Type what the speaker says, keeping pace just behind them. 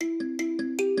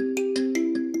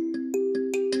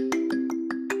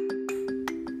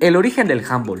El origen del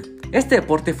handball. Este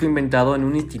deporte fue inventado en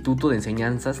un instituto de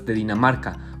enseñanzas de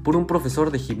Dinamarca por un profesor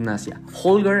de gimnasia,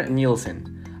 Holger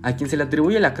Nielsen, a quien se le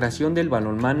atribuye la creación del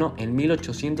balonmano en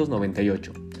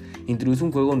 1898. Introdujo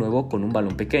un juego nuevo con un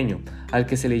balón pequeño, al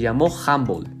que se le llamó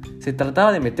handball. Se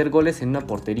trataba de meter goles en una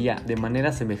portería de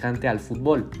manera semejante al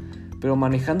fútbol, pero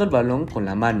manejando el balón con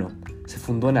la mano. Se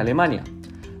fundó en Alemania,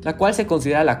 la cual se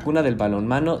considera la cuna del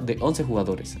balonmano de 11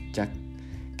 jugadores, ya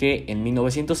que en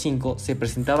 1905 se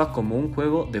presentaba como un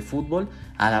juego de fútbol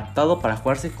adaptado para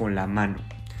jugarse con la mano.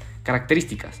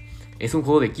 Características: es un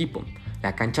juego de equipo.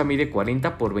 La cancha mide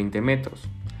 40 por 20 metros.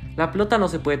 La pelota no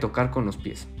se puede tocar con los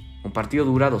pies. Un partido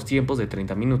dura 2 tiempos de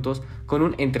 30 minutos con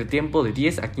un entretiempo de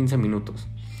 10 a 15 minutos.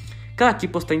 Cada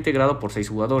equipo está integrado por 6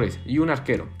 jugadores y un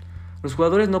arquero. Los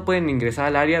jugadores no pueden ingresar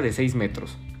al área de 6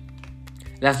 metros.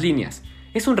 Las líneas: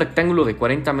 es un rectángulo de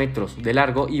 40 metros de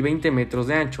largo y 20 metros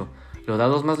de ancho. Los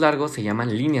dados más largos se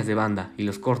llaman líneas de banda y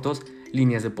los cortos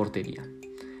líneas de portería.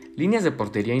 Líneas de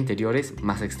portería interiores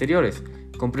más exteriores.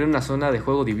 Comprende una zona de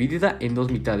juego dividida en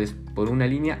 2 mitades por una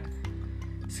línea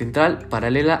central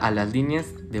paralela a las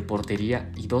líneas de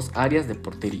portería y 2 áreas de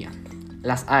portería.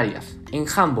 Las áreas. En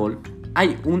handball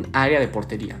hay un área de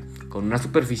portería con una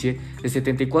superficie de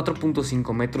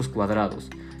 74.5 metros cuadrados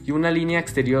y una línea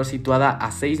exterior situada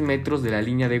a 6 metros de la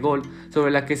línea de gol sobre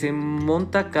la que se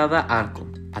monta cada arco.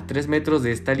 A 3 metros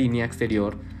de esta línea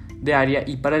exterior de área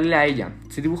y paralela a ella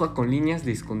se dibuja con líneas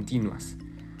discontinuas.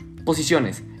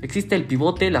 Posiciones: existe el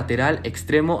pivote, lateral,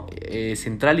 extremo,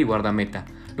 central y guardameta.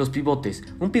 Los pivotes: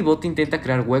 un pivote intenta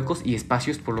crear huecos y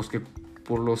espacios por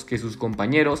los que sus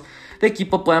compañeros de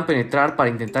equipo puedan penetrar para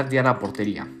intentar tirar a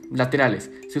portería.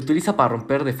 Laterales: se utiliza para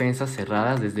romper defensas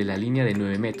cerradas desde la línea de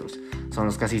 9 metros. Son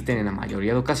los que asisten en la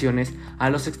mayoría de ocasiones a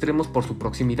los extremos por su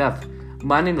proximidad.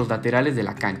 Van en los laterales de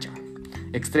la cancha.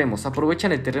 Extremos: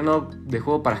 aprovechan el terreno de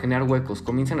juego para generar huecos.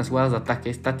 Comienzan las jugadas de ataque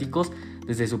estáticos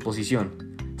desde su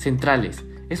posición. Centrales: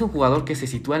 es un jugador que se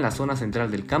sitúa en la zona central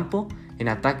del campo, en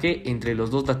ataque entre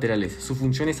los 2 laterales. Su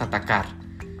función es atacar.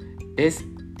 Es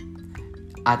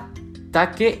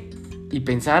ataque y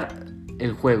pensar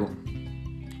el juego,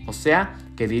 o sea,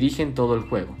 que dirigen todo el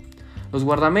juego. Los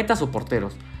guardametas o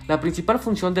porteros: la principal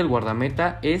función del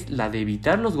guardameta es la de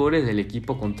evitar los goles del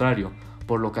equipo contrario,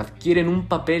 por lo que adquieren un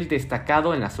papel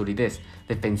destacado en la solidez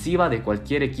defensiva de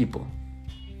cualquier equipo.